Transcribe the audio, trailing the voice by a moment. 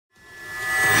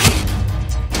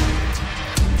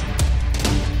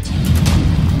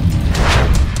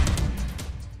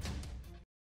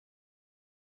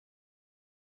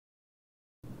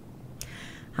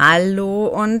Hallo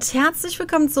und herzlich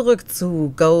willkommen zurück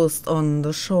zu Ghost on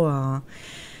the Shore.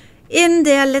 In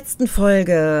der letzten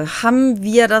Folge haben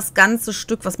wir das ganze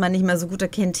Stück, was man nicht mehr so gut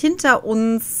erkennt, hinter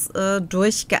uns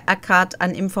durchgeackert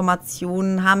an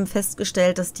Informationen, haben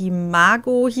festgestellt, dass die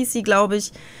Margot, hieß sie, glaube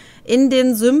ich, in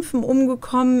den Sümpfen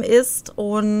umgekommen ist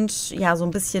und ja, so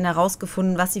ein bisschen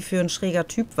herausgefunden, was sie für ein schräger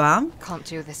Typ war. Can't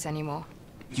do this anymore.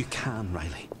 You can,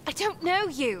 Riley. I don't know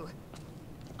you.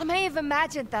 I may have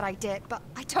imagined that I did, but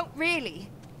I don't really.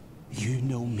 You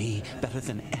know me better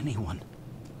than anyone.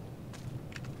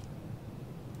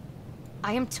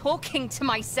 I am talking to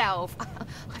myself.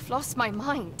 I've lost my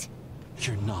mind.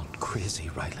 You're not crazy,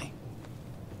 Riley.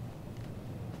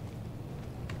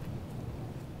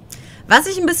 Was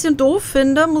ich ein bisschen doof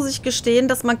finde, muss ich gestehen,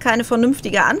 dass man keine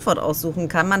vernünftige Antwort aussuchen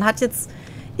kann. Man hat jetzt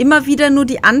immer wieder nur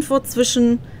die Antwort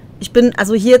zwischen, ich bin,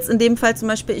 also hier jetzt in dem Fall zum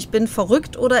Beispiel, ich bin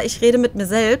verrückt oder ich rede mit mir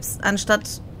selbst,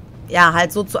 anstatt, ja,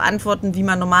 halt so zu antworten, wie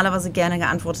man normalerweise gerne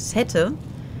geantwortet hätte.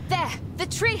 There, the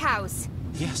treehouse.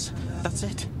 Yes, that's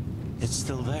it. It's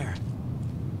still there.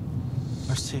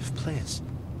 Our safe place.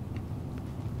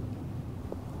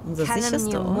 Unser Callum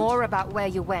sicherster knew Ort. more about where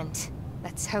you went.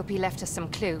 Let's hope he left us some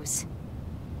clues.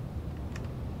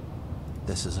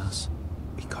 This is us.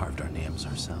 We carved our names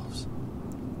ourselves.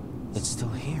 It's still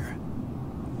here.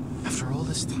 After all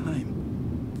this time.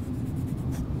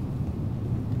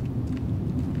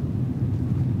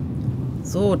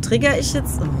 So, trigger ich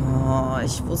jetzt... Oh,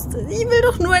 ich wusste... Ich will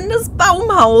doch nur in das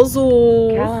Baumhaus.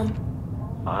 Oh. Callum.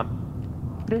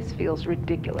 This feels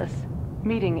ridiculous.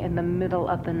 Meeting in the middle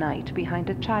of the night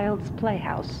behind a child's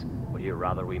playhouse. Would you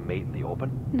rather we meet in the open?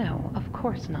 No, of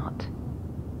course not.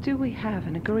 Do we have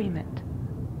an agreement?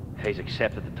 He's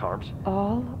accepted the terms.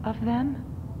 All of them?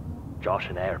 Josh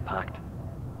and I are packed.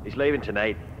 He's leaving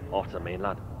tonight, off to the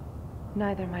mainland.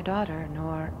 Neither my daughter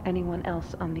nor anyone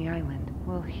else on the island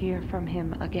will hear from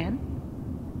him again?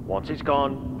 Once he's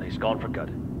gone for good.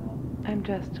 I'm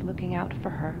just looking out for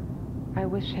her. I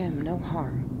wish him no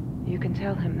harm. You can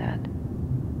tell him that.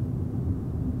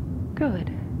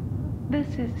 Good.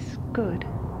 This is good.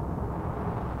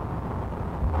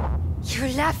 You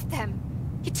left them.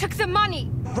 You took the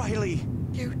money. Riley!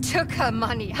 You took her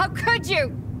money. How could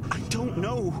you? I don't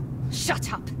know.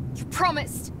 Shut up. You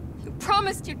promised. You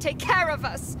promised you'd take care of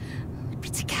us. We'd be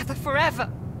together forever.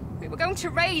 We were going to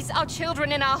raise our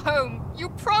children in our home. You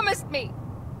promised me.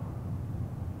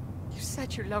 You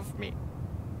said you loved me.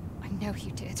 I know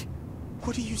you did.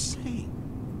 What are you saying?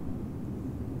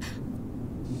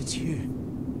 It's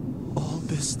you. All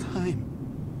this time.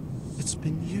 It's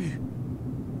been you.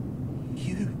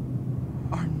 You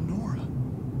are Nora.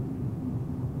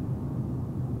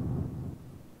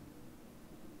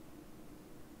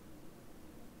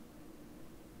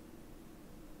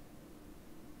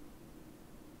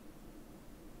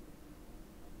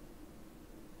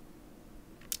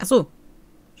 Ach so.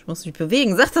 Ich muss mich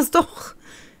bewegen. Sag das doch.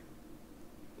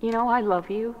 You know, I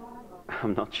love you.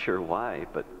 I'm not sure why,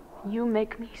 but You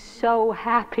make me so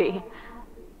happy.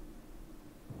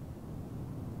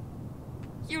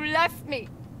 You left me.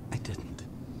 I didn't.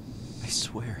 I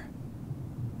swear.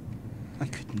 I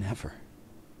could never.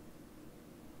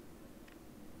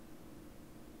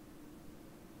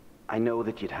 I know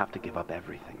that you'd have to give up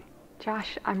everything.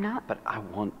 Josh, I'm not... But I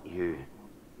want you.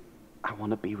 I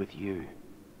want to be with you.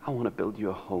 I want to build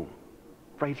you a home.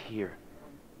 Right here.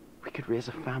 We could raise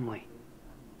a family.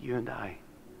 You and I.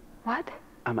 What?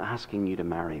 I'm asking you to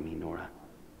marry me, Nora.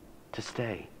 To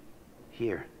stay.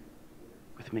 Here.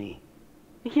 With me.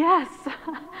 Yes.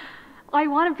 I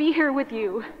want to be here with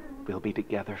you. We'll be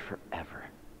together forever.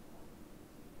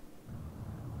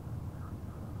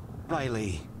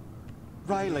 Riley.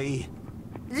 Riley.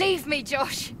 Leave me,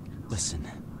 Josh. Listen.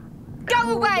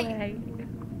 Go away.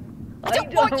 I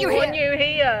don't want you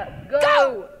here.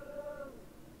 Go.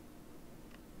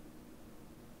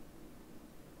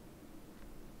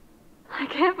 I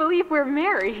can't believe we're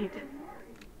married.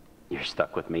 You're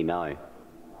stuck with me now.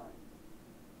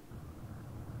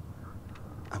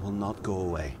 I will not go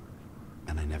away.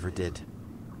 And I never did.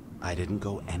 I didn't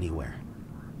go anywhere.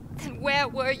 Then where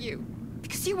were you?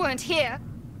 Because you weren't here.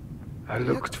 I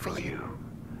looked for you.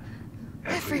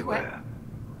 Everywhere.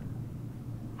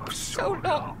 For so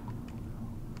long.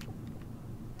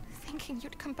 Thinking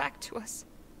you'd come back to us.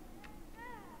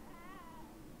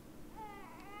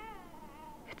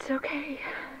 It's okay.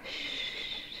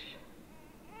 Shh.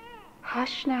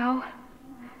 Hush now.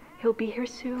 He'll be here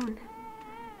soon.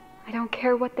 I don't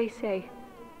care what they say.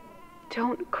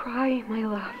 Don't cry, my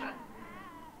love.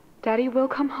 Daddy will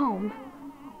come home.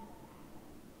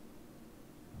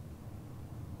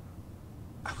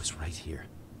 I was right here.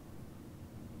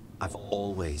 I've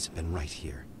always been right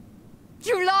here.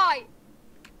 You lie!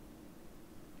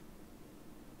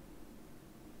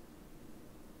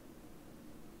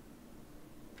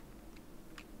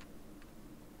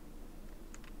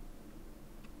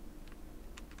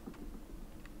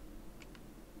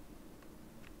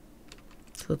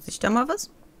 Tut sich da mal was?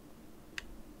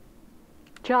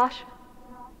 Josh,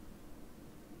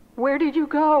 where did you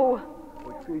go?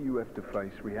 I fear you have to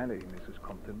face reality, Mrs.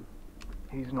 Compton.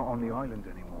 He's not on the island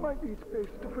anymore. Maybe it's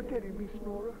best to forget him, Miss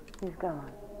Nora. He's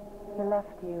gone. He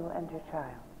left you and your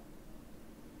child.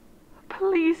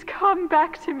 Please come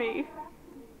back to me.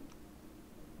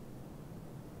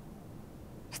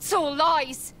 It's all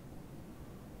lies!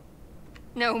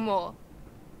 No more.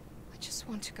 I just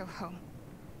want to go home.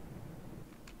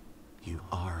 You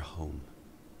are home.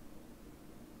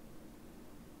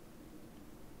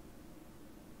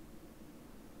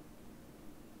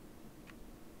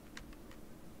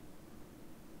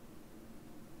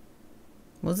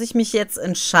 Muss ich mich jetzt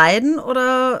entscheiden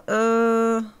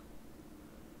oder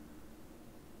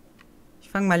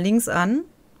ich fange mal links an.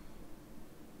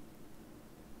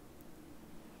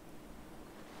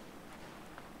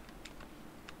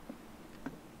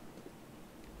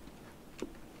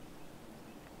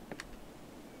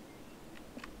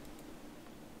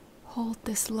 Hold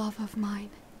this love of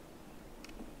mine.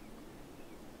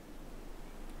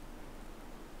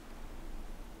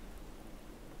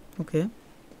 Okay.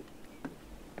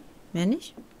 Mehr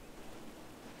nicht?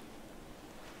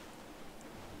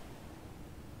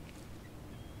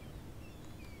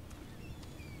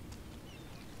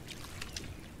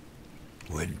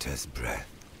 Winter's breath.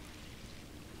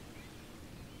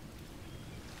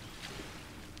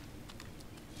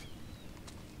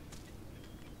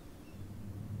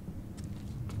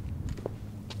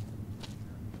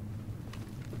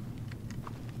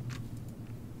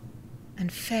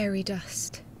 And fairy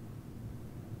dust.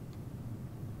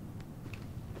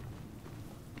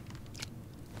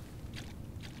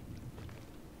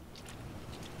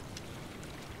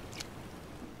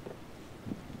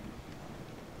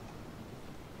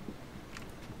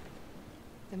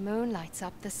 The moon lights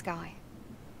up the sky.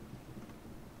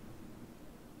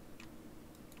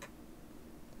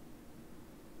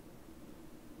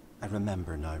 I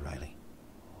remember now, Riley.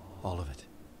 All of it.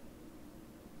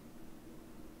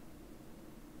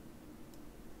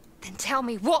 Then tell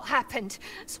me what happened,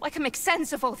 so I can make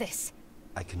sense of all this.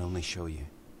 I can only show you.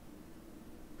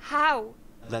 How?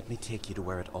 Let me take you to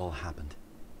where it all happened.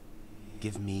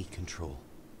 Give me control.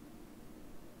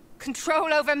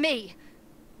 Control over me?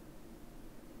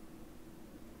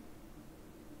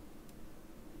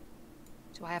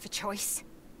 Do I have a choice?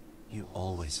 You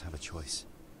always have a choice.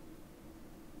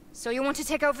 So you want to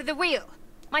take over the wheel?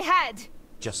 My head?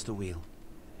 Just the wheel.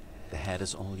 The head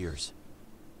is all yours.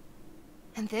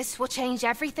 And this will change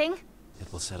everything?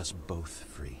 It will set us both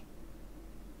free.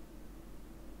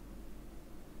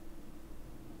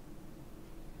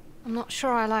 I'm not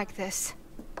sure I like this.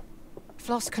 I've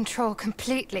lost control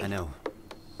completely. I know.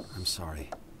 I'm sorry.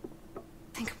 I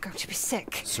think I'm going to be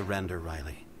sick. Surrender,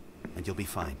 Riley, and you'll be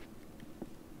fine.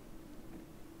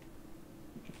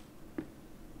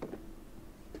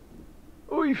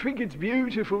 I think it's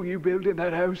beautiful you building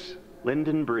that house.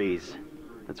 Linden Breeze.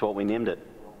 That's what we named it.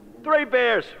 3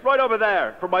 beers, right over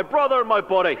there, for my brother and my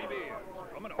buddy.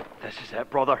 This is it,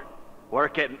 brother. We're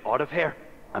getting out of here.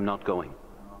 I'm not going.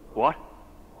 What?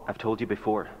 I've told you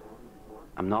before.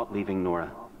 I'm not leaving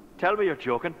Nora. Tell me you're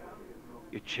joking.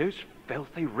 You choose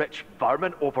filthy rich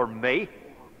vermin over me?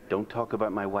 Don't talk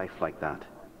about my wife like that.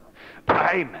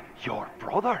 I'm your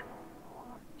brother.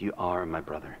 You are my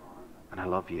brother, and I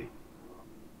love you.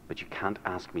 But you can't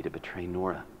ask me to betray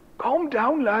Nora. Calm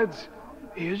down, lads.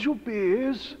 Here's your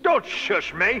beers. Don't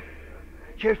shush me.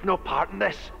 You've no part in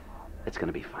this. It's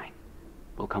gonna be fine.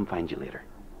 We'll come find you later.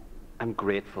 I'm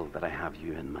grateful that I have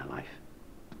you in my life.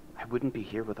 I wouldn't be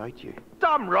here without you.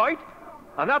 Damn right.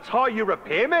 And that's how you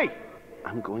repay me.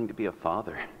 I'm going to be a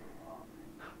father.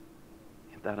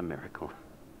 Ain't that a miracle?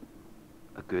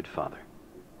 A good father.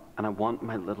 And I want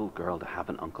my little girl to have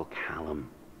an Uncle Callum.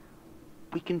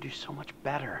 We can do so much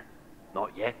better.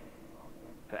 Not yet.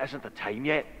 It isn't the time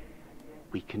yet.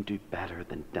 We can do better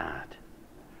than Dad.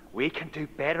 We can do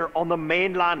better on the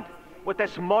mainland. With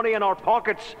this money in our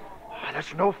pockets.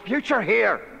 There's no future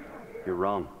here. You're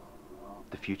wrong.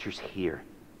 The future's here.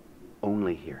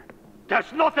 Only here.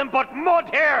 There's nothing but mud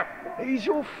here! He's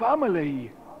your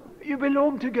family. You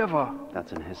belong together.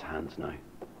 That's in his hands now.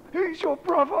 He's your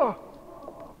brother.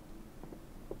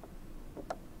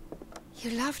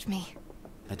 You loved me.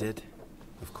 I did.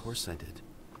 Of course I did.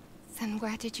 Then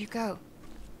where did you go?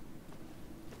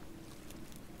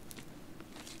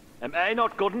 Am I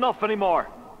not good enough anymore?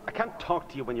 I can't talk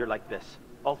to you when you're like this,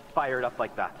 all fired up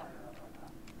like that.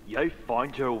 You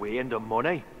found your way into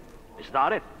money? Is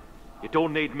that it? You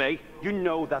don't need me? You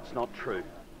know that's not true.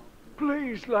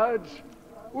 Please, lads.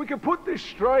 We can put this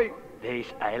straight. These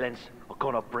islands are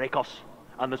gonna break us,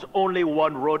 and there's only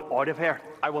one road out of here.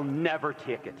 I will never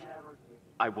take it.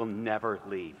 I will never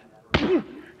leave. You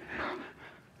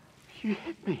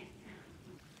hit me.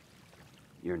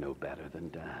 You're no better than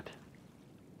Dad.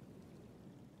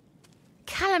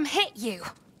 Callum hit you.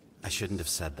 I shouldn't have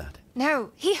said that.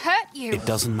 No, he hurt you. It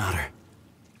doesn't matter.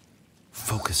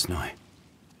 Focus now.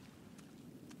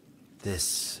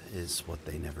 This is what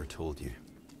they never told you.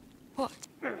 What?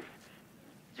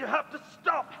 You have to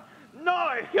stop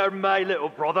now! You're my little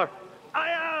brother. I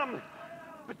am!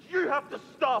 But you have to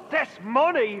stop! This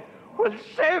money will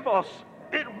save us.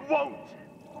 It won't!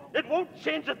 It won't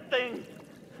change a thing!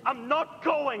 I'm not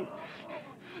going!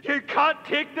 You can't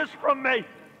take this from me.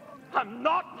 I'm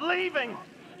not leaving!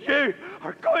 You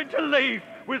are going to leave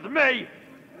with me.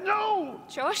 No!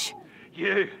 Josh?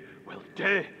 You will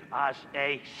do as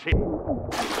I say.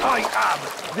 I am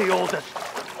the oldest.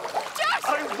 Josh!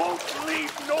 I won't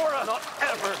leave Nora, not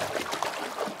ever!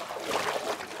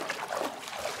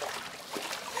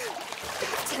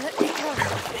 Let me go.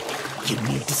 You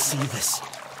need to see this.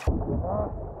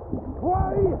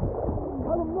 Why?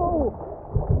 I don't know.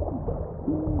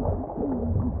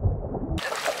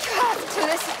 You have to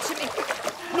listen to me.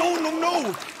 No, no, no!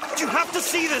 You have to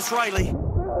see this, Riley!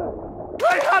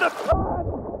 I had a plan.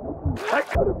 I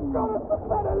could have got us a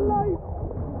better life.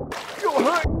 You're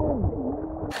hurting him.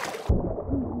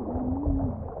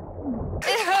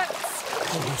 It hurts.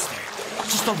 Almost there.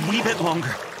 Just a wee bit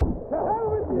longer. To hell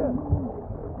with you.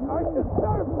 I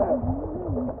deserve this.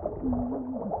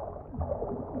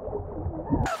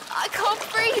 I can't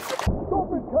breathe. Stop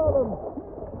it, Callum.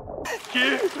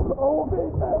 You Obey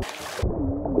them.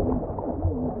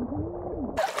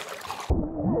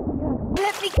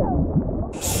 Let me go.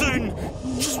 Soon!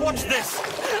 Just watch this!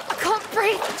 I can't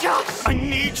breathe, Josh. I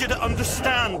need you to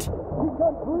understand! He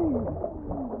can't breathe.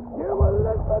 You will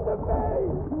listen to me.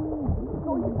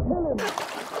 So you kill him.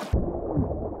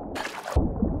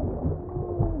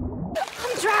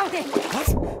 I'm drowning. What?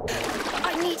 I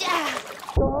need air.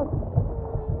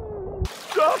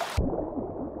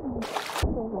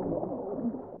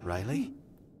 Riley?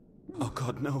 Oh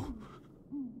God, no.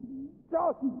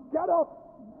 Josh, get up.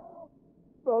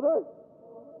 Brother.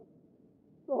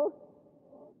 No.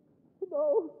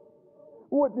 No.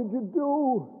 What did you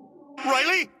do?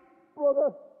 Riley!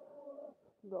 Brother.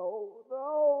 No,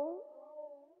 no.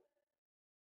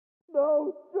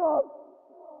 No, Josh.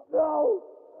 No.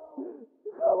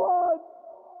 Come on.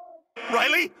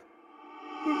 Riley!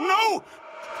 No!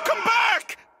 Come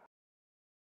back!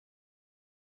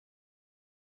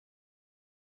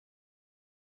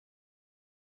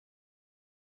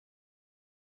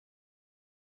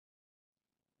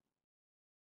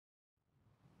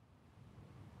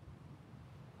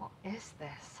 What is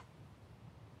this?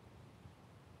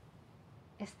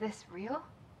 Is this real?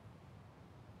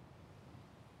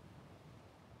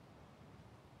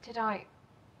 Did I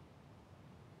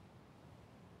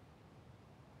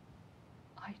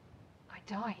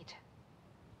died.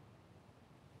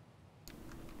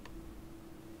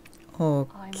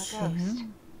 Okay. I'm a ghost.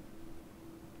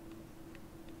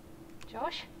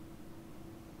 Josh?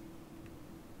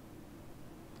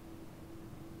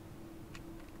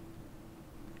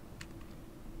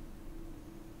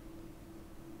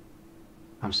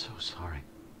 I'm so sorry.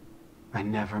 I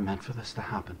never meant for this to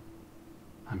happen.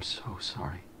 I'm so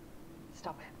sorry.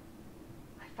 Stop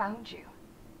it. I found you.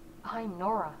 I'm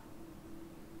Nora.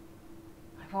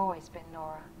 I've always been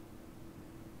Nora.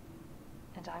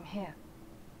 And I'm here.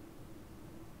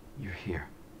 You're here.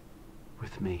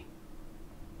 With me.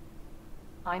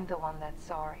 I'm the one that's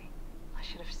sorry. I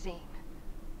should have seen.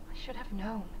 I should have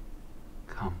known.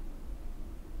 Come.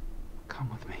 Come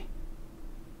with me.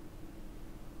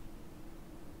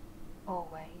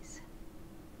 Always.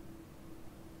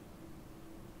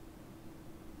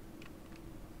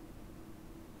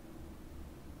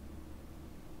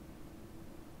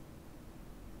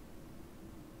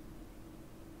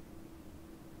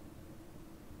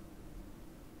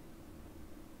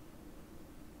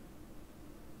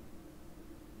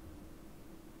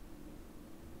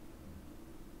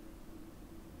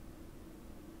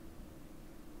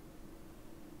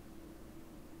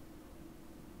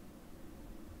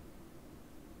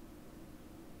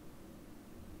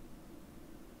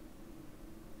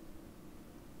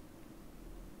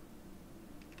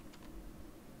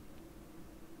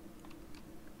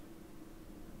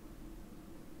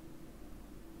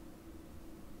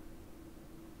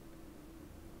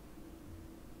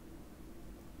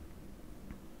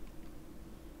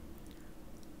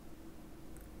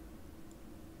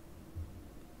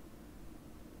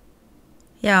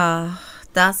 Ja,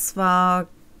 das war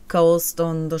Ghost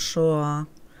on the Shore.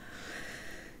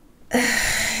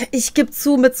 Ich gebe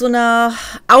zu, mit so einer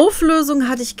Auflösung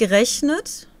hatte ich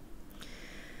gerechnet.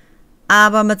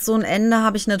 Aber mit so einem Ende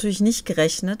habe ich natürlich nicht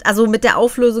gerechnet. Also mit der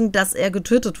Auflösung, dass er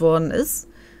getötet worden ist.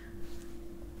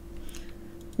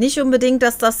 Nicht unbedingt,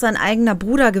 dass das sein eigener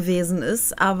Bruder gewesen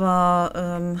ist,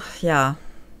 aber ja,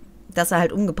 dass er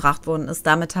halt umgebracht worden ist.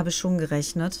 Damit habe ich schon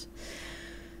gerechnet.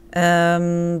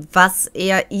 Was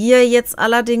er ihr jetzt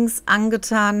allerdings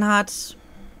angetan hat,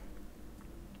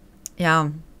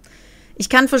 ja, ich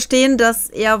kann verstehen, dass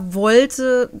er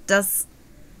wollte, dass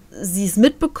sie es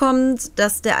mitbekommt,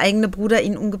 dass der eigene Bruder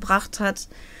ihn umgebracht hat.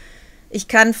 Ich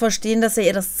kann verstehen, dass er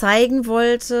ihr das zeigen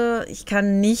wollte. Ich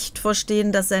kann nicht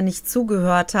verstehen, dass er nicht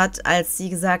zugehört hat, als sie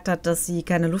gesagt hat, dass sie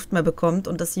keine Luft mehr bekommt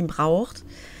und dass sie ihn braucht.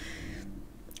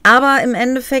 Aber im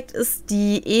Endeffekt ist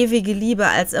die ewige Liebe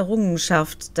als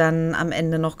Errungenschaft dann am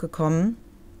Ende noch gekommen.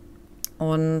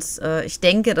 Und ich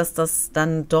denke, dass das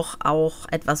dann doch auch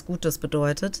etwas Gutes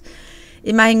bedeutet.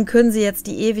 Immerhin können sie jetzt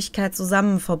die Ewigkeit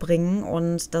zusammen verbringen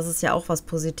und das ist ja auch was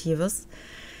Positives.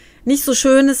 Nicht so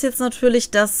schön ist jetzt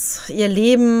natürlich, dass ihr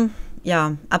Leben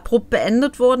ja abrupt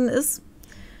beendet worden ist.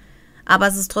 Aber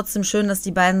es ist trotzdem schön, dass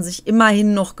die beiden sich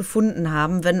immerhin noch gefunden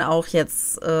haben, wenn auch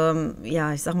jetzt,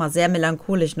 ja, ich sag mal, sehr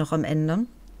melancholisch noch am Ende.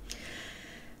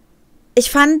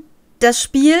 Ich fand das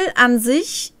Spiel an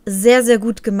sich sehr, sehr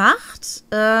gut gemacht.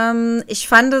 Ich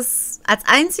fand es als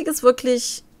einziges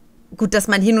wirklich gut, dass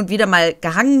man hin und wieder mal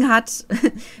gehangen hat,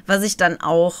 was ich dann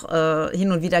auch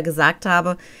hin und wieder gesagt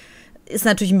habe. Ist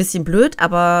natürlich ein bisschen blöd,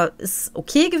 aber ist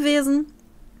okay gewesen.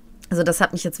 Also das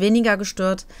hat mich jetzt weniger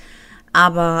gestört.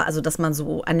 Aber, also, dass man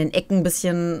so an den Ecken ein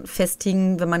bisschen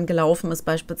festhing, wenn man gelaufen ist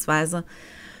beispielsweise.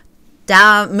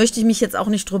 Da möchte ich mich jetzt auch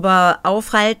nicht drüber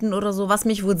aufhalten oder so. Was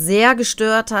mich wohl sehr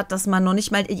gestört hat, dass man noch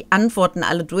nicht mal die Antworten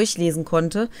alle durchlesen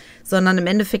konnte, sondern im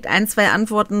Endeffekt 1, 2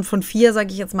 Antworten von 4,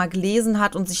 sage ich jetzt mal, gelesen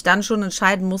hat und sich dann schon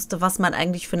entscheiden musste, was man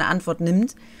eigentlich für eine Antwort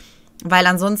nimmt. Weil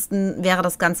ansonsten wäre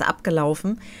das Ganze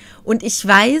abgelaufen. Und ich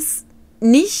weiß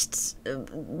nicht,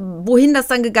 wohin das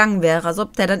dann gegangen wäre. Also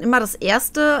ob der dann immer das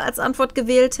erste als Antwort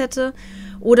gewählt hätte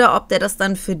oder ob der das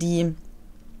dann für die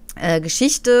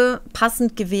Geschichte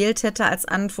passend gewählt hätte als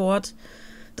Antwort.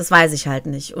 Das weiß ich halt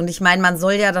nicht. Und ich meine, man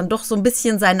soll ja dann doch so ein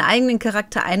bisschen seinen eigenen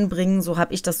Charakter einbringen. So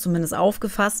habe ich das zumindest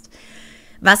aufgefasst.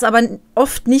 Was aber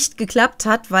oft nicht geklappt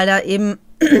hat, weil da eben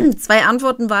 2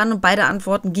 Antworten waren und beide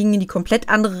Antworten gingen in die komplett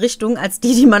andere Richtung als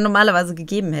die man normalerweise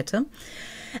gegeben hätte.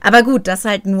 Aber gut, das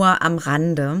halt nur am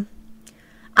Rande.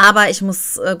 Aber ich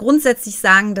muss grundsätzlich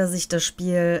sagen, dass ich das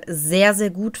Spiel sehr, sehr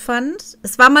gut fand.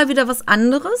 Es war mal wieder was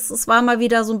anderes. Es war mal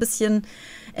wieder so ein bisschen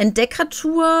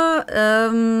Entdeckertour.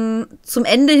 Zum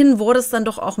Ende hin wurde es dann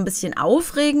doch auch ein bisschen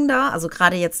aufregender. Also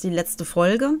gerade jetzt die letzte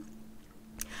Folge.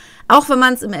 Auch wenn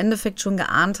man es im Endeffekt schon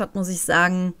geahnt hat, muss ich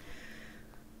sagen,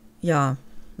 ja,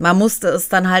 man musste es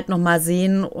dann halt nochmal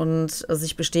sehen und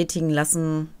sich bestätigen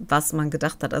lassen, was man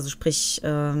gedacht hat. Also sprich,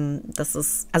 dass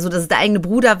es der eigene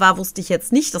Bruder war, wusste ich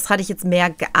jetzt nicht. Das hatte ich jetzt mehr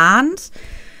geahnt,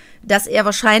 dass er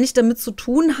wahrscheinlich damit zu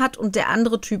tun hat und der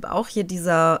andere Typ auch hier,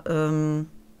 dieser,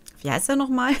 wie heißt er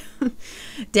nochmal?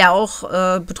 Der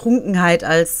auch Betrunkenheit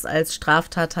als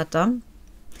Straftat hat da.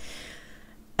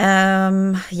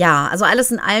 Ja, also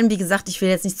alles in allem, wie gesagt, ich will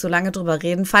jetzt nicht zu lange drüber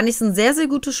reden, fand ich es ein sehr, sehr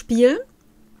gutes Spiel.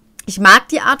 Ich mag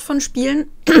die Art von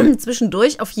Spielen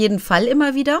zwischendurch auf jeden Fall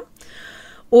immer wieder.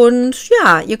 Und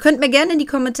ja, ihr könnt mir gerne in die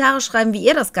Kommentare schreiben, wie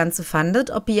ihr das Ganze fandet.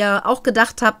 Ob ihr auch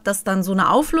gedacht habt, dass dann so eine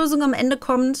Auflösung am Ende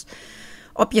kommt.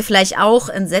 Ob ihr vielleicht auch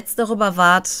entsetzt darüber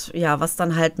wart, ja, was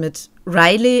dann halt mit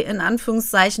Riley in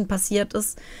Anführungszeichen passiert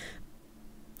ist.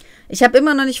 Ich habe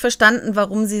immer noch nicht verstanden,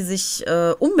 warum sie sich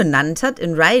umbenannt hat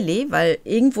in Riley, weil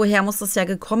irgendwoher muss das ja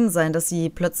gekommen sein, dass sie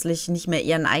plötzlich nicht mehr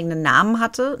ihren eigenen Namen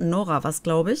hatte, Nora was,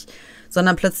 glaube ich,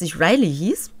 sondern plötzlich Riley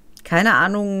hieß. Keine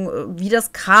Ahnung, wie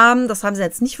das kam, das haben sie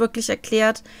jetzt nicht wirklich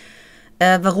erklärt.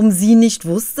 Warum sie nicht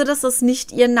wusste, dass das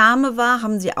nicht ihr Name war,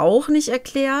 haben sie auch nicht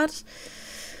erklärt.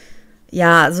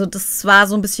 Ja, also das war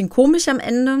so ein bisschen komisch am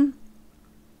Ende.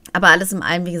 Aber alles in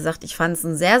allem, wie gesagt, ich fand es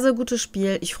ein sehr, sehr gutes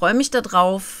Spiel. Ich freue mich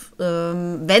darauf,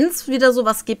 wenn es wieder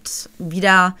sowas gibt,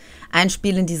 wieder ein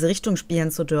Spiel in diese Richtung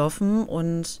spielen zu dürfen.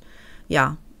 Und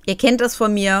ja, ihr kennt das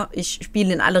von mir. Ich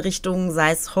spiele in alle Richtungen,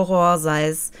 sei es Horror, sei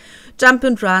es Jump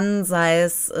and Run, sei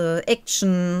es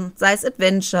Action, sei es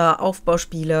Adventure,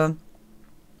 Aufbauspiele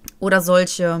oder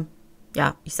solche,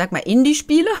 ja, ich sag mal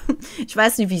Indie-Spiele. Ich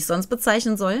weiß nicht, wie ich es sonst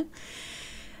bezeichnen soll.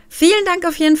 Vielen Dank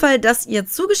auf jeden Fall, dass ihr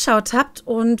zugeschaut habt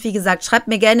und wie gesagt, schreibt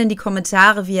mir gerne in die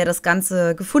Kommentare, wie ihr das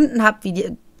Ganze gefunden habt, wie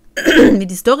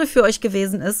die Story für euch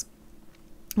gewesen ist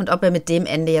und ob ihr mit dem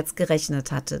Ende jetzt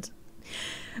gerechnet hattet.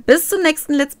 Bis zum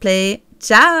nächsten Let's Play.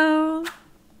 Ciao!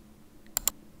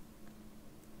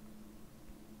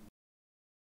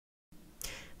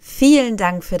 Vielen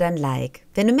Dank für dein Like.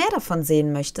 Wenn du mehr davon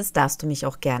sehen möchtest, darfst du mich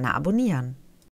auch gerne abonnieren.